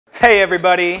Hey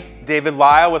everybody,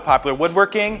 David.lyell with Popular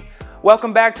Woodworking.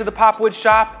 Welcome back to the PopWood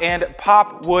Shop and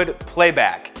PopWood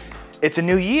Playback. It's a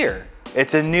new year.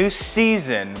 It's a new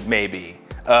season, maybe,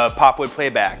 of PopWood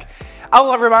Playback.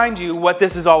 I'll remind you what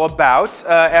this is all about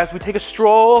as we take a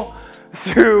stroll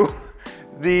through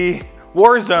the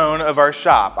war zone of our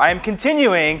shop. I am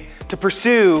continuing to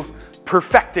pursue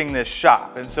perfecting this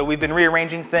shop, and so we've been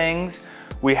rearranging things.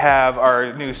 We have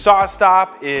our new saw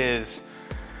stop is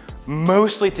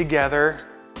mostly together.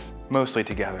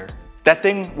 That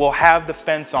thing will have the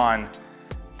fence on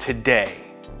today.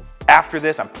 After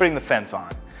this, I'm putting the fence on.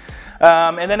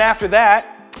 And then after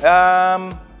that,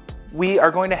 we are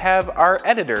going to have our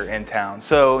editor in town.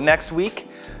 So next week,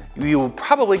 you will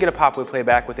probably get a PopWood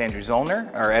Playback with Andrew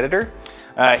Zollner, our editor.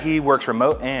 He works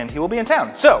remote and he will be in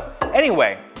town. So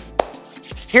anyway,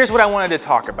 here's what I wanted to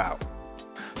talk about.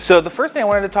 So the first thing I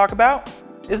wanted to talk about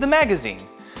is the magazine.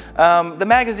 The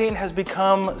magazine has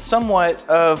become somewhat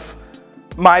of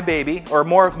my baby, or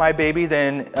more of my baby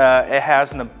than it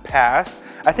has in the past.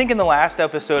 I think in the last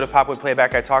episode of PopWood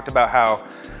Playback, I talked about how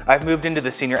I've moved into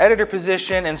the senior editor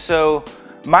position, and so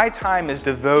my time is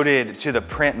devoted to the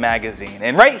print magazine.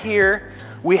 And right here,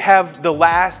 we have the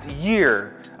last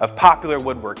year of Popular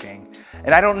Woodworking.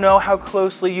 And I don't know how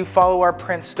closely you follow our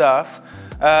print stuff,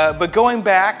 but going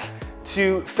back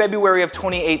to February of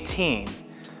 2018,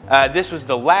 this was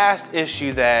the last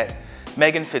issue that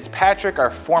Megan Fitzpatrick,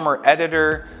 our former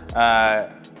editor,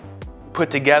 put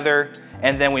together.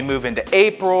 And then we move into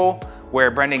April,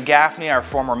 where Brendan Gaffney, our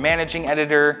former managing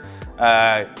editor,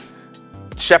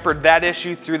 shepherded that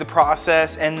issue through the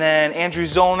process. And then Andrew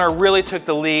Zollner really took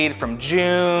the lead from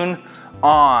June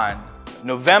on.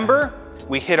 November,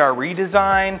 we hit our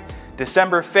redesign.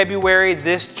 December, February,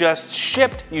 this just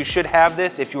shipped. You should have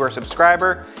this if you are a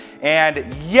subscriber.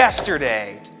 And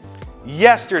yesterday,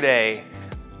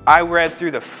 I read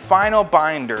through the final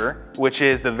binder, which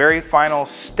is the very final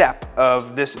step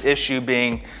of this issue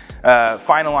being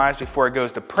finalized before it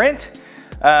goes to print.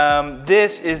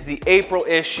 This is the April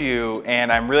issue,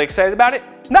 and I'm really excited about it.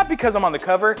 Not because I'm on the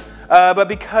cover, but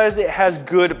because it has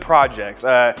good projects.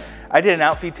 I did an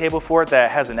outfeed table for it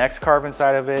that has an X carve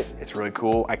inside of it. It's really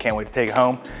cool. I can't wait to take it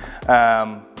home.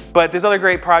 But there's other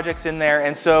great projects in there,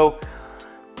 and so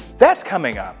that's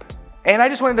coming up. And I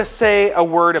just wanted to say a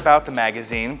word about the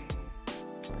magazine.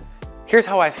 Here's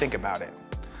how I think about it.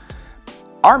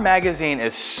 Our magazine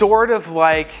is sort of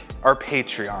like our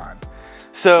Patreon.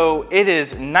 So it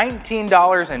is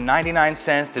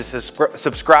 $19.99 to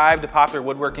subscribe to Popular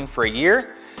Woodworking for a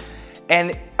year.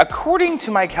 And according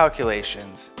to my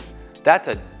calculations, that's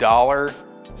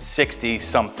 $1.60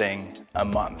 something a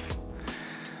month.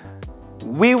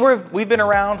 We've been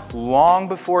around long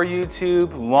before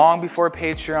YouTube, long before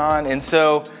Patreon, and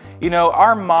so, you know,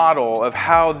 our model of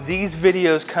how these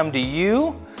videos come to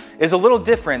you is a little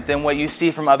different than what you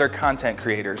see from other content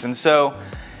creators. And so,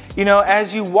 you know,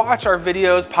 as you watch our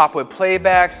videos, PopWood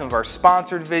Playback, some of our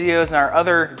sponsored videos, and our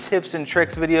other tips and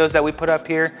tricks videos that we put up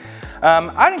here,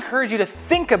 I'd encourage you to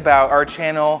think about our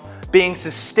channel being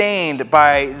sustained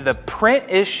by the print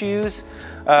issues,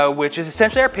 which is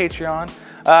essentially our Patreon,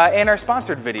 and our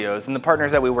sponsored videos and the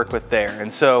partners that we work with there.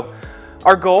 And so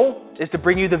our goal is to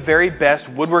bring you the very best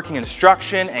woodworking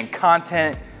instruction and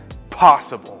content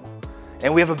possible.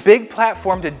 And we have a big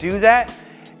platform to do that.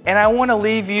 And I want to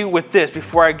leave you with this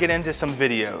before I get into some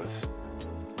videos.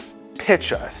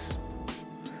 Pitch us.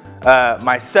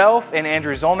 Myself and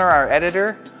Andrew Zollner, our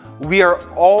editor, we are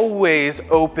always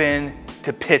open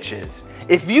to pitches.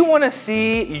 If you want to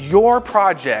see your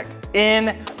project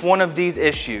in one of these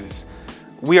issues,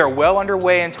 we are well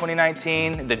underway in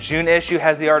 2019. The June issue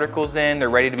has the articles in. They're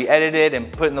ready to be edited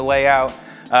and put in the layout.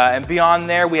 And beyond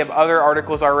there, we have other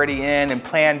articles already in and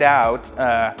planned out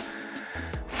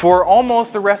for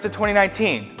almost the rest of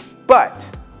 2019. But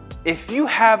if you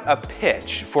have a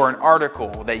pitch for an article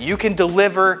that you can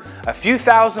deliver a few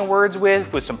thousand words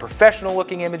with some professional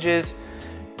looking images,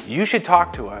 you should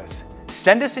talk to us.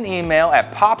 Send us an email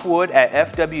at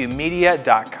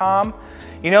popwood@fwmedia.com.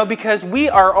 You know, because we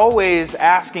are always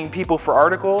asking people for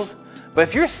articles, but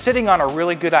if you're sitting on a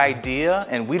really good idea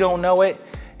and we don't know it,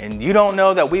 and you don't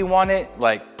know that we want it,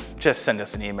 like, just send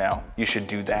us an email. You should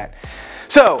do that.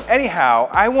 So anyhow,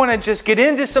 I want to just get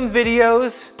into some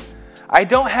videos. I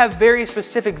don't have very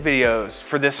specific videos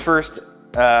for this first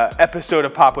episode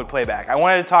of PopWood Playback. I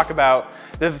wanted to talk about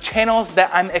the channels that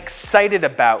I'm excited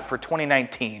about for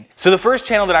 2019. So the first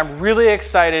channel that I'm really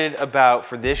excited about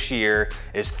for this year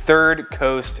is Third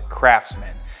Coast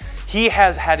Craftsman. He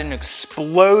has had an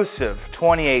explosive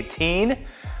 2018.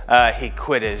 He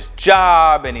quit his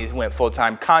job and he went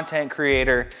full-time content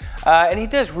creator. And he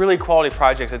does really quality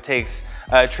projects that takes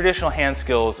traditional hand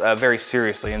skills very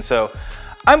seriously. And so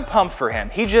I'm pumped for him.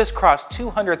 He just crossed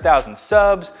 200,000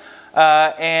 subs.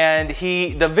 And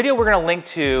the video we're gonna link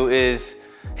to is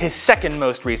his second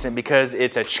most recent because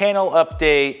it's a channel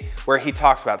update where he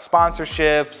talks about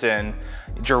sponsorships and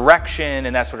direction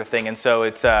and that sort of thing. And so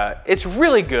it's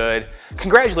really good.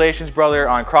 Congratulations, brother,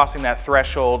 on crossing that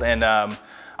threshold. And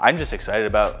I'm just excited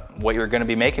about what you're gonna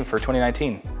be making for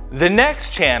 2019. The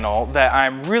next channel that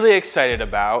I'm really excited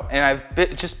about, and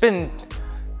I've just been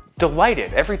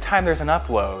delighted every time there's an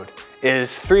upload,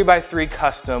 is 3x3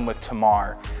 Custom with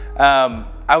Tamar.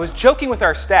 I was joking with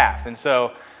our staff, and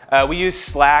so we use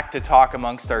Slack to talk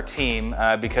amongst our team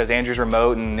because Andrew's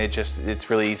remote and it's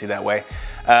really easy that way.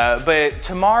 But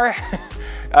Tamar,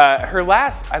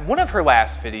 one of her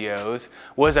last videos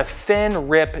was a thin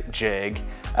rip jig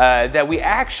that we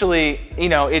actually,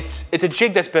 it's a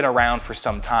jig that's been around for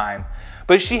some time,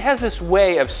 but she has this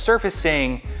way of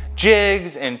surfacing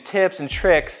jigs and tips and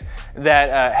tricks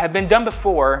that have been done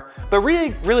before, but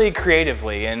really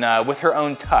creatively and with her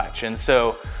own touch. And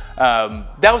so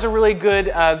that was a really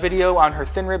good video on her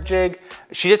thin rip jig.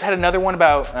 She just had another one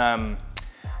about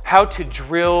how to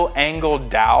drill angled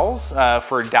dowels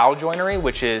for dowel joinery,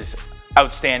 which is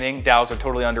outstanding. Dowels are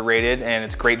totally underrated, and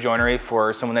it's great joinery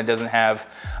for someone that doesn't have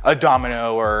a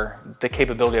domino or the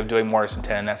capability of doing mortise and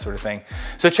tenon, that sort of thing.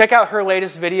 So check out her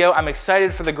latest video. I'm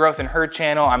excited for the growth in her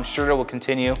channel. I'm sure it will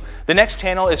continue. The next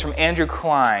channel is from Andrew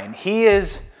Klein.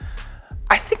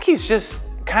 I think he's just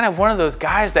kind of one of those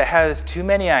guys that has too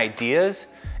many ideas.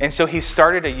 And so he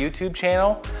started a YouTube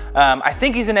channel. I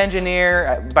think he's an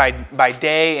engineer by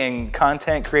day and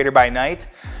content creator by night.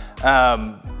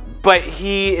 But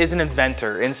he is an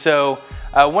inventor. And so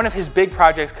one of his big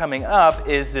projects coming up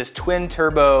is this twin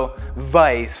turbo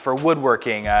vise for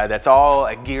woodworking. That's all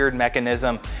a geared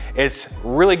mechanism. It's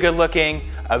really good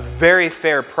looking, a very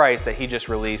fair price that he just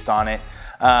released on it.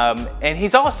 And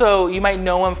he's also, you might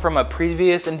know him from a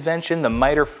previous invention, the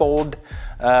miter fold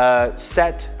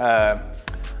set.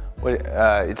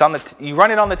 You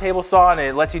run it on the table saw and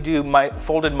it lets you do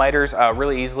folded miters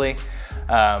really easily.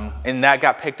 And that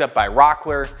got picked up by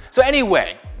Rockler. So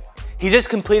anyway, he just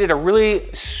completed a really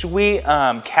sweet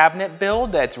cabinet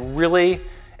build that's really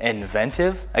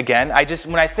inventive. Again,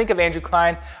 when I think of Andrew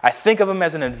Klein, I think of him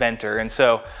as an inventor. And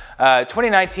so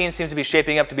 2019 seems to be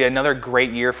shaping up to be another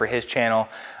great year for his channel.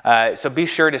 So be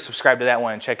sure to subscribe to that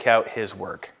one and check out his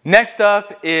work. Next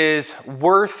up is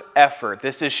Worth Effort.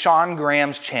 This is Sean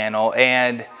Graham's channel,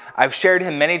 and I've shared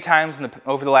him many times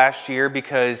over the last year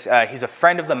because he's a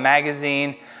friend of the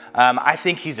magazine. I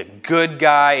think he's a good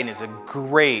guy and is a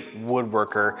great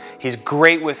woodworker. He's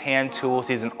great with hand tools.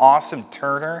 He's an awesome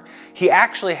turner. He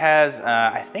actually has,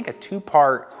 I think, a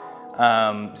two-part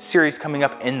series coming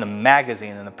up in the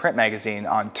magazine, in the print magazine,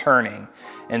 on turning.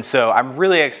 And so I'm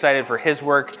really excited for his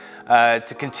work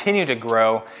to continue to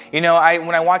grow. When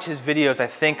I watch his videos, I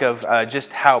think of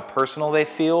just how personal they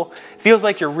feel. It feels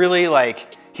like you're really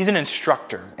he's an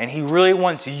instructor and he really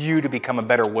wants you to become a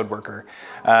better woodworker.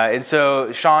 And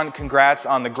so, Sean, congrats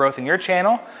on the growth in your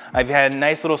channel. You've had a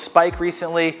nice little spike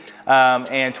recently,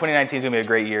 and 2019 is gonna be a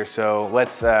great year. So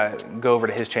let's go over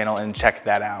to his channel and check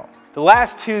that out. The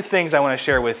last two things I wanna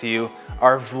share with you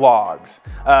are vlogs.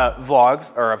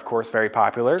 Vlogs are, of course, very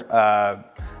popular.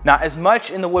 Not as much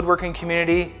in the woodworking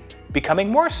community, becoming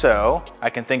more so. I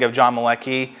can think of John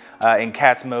Malecki and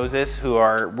Katz Moses, who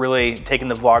are really taking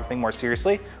the vlog thing more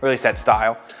seriously, or at least that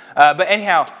style. But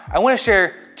anyhow, I want to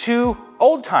share two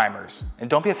old timers, and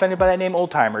don't be offended by that name,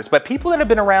 old timers, but people that have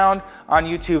been around on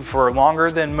YouTube for longer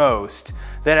than most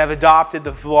that have adopted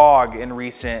the vlog in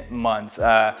recent months.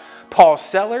 Paul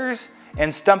Sellers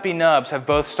and Stumpy Nubs have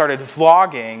both started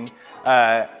vlogging.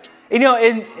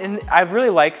 And I really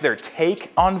like their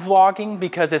take on vlogging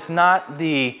because it's not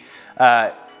the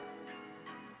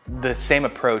same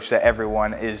approach that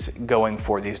everyone is going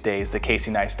for these days, the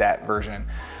Casey Neistat version.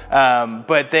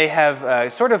 But they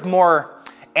have sort of more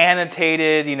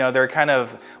annotated, they're kind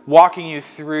of walking you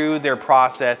through their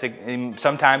process.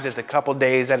 Sometimes it's a couple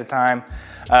days at a time.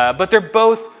 But they're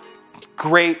both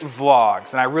great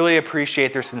vlogs, and I really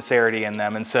appreciate their sincerity in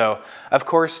them. And so, of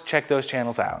course, check those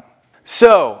channels out.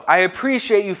 So, I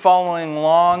appreciate you following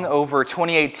along over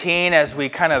 2018 as we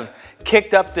kind of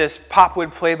kicked up this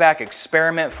PopWood Playback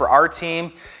experiment for our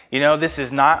team. This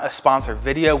is not a sponsored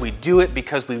video. We do it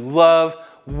because we love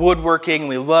woodworking.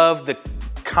 We love the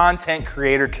content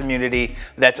creator community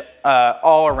that's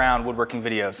all around woodworking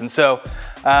videos. And so,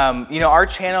 our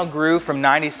channel grew from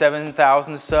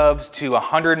 97,000 subs to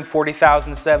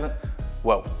 140,000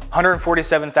 whoa,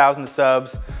 147,000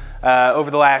 subs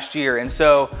over the last year. And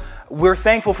so we're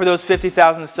thankful for those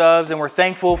 50,000 subs, and we're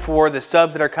thankful for the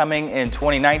subs that are coming in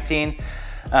 2019.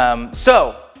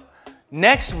 So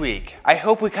next week, I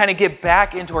hope we kind of get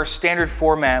back into our standard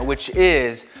format, which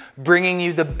is bringing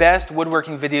you the best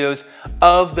woodworking videos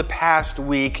of the past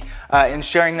week and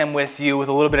sharing them with you with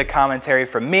a little bit of commentary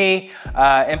from me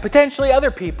and potentially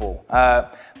other people.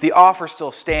 The offer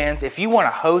still stands. If you want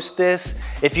to host this,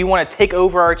 if you want to take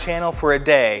over our channel for a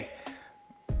day,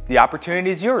 the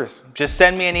opportunity is yours. Just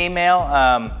send me an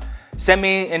email. Send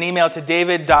me an email to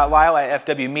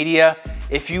david.lyell@fwmedia.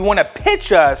 If you want to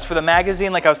pitch us for the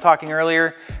magazine, like I was talking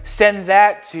earlier, send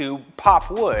that to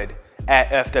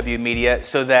PopWood@fwmedia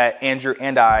so that Andrew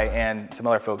and I and some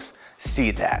other folks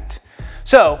see that.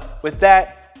 So with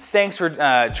that, thanks for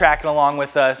tracking along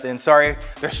with us, and sorry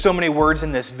there's so many words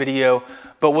in this video,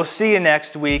 but we'll see you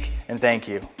next week, and thank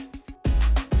you.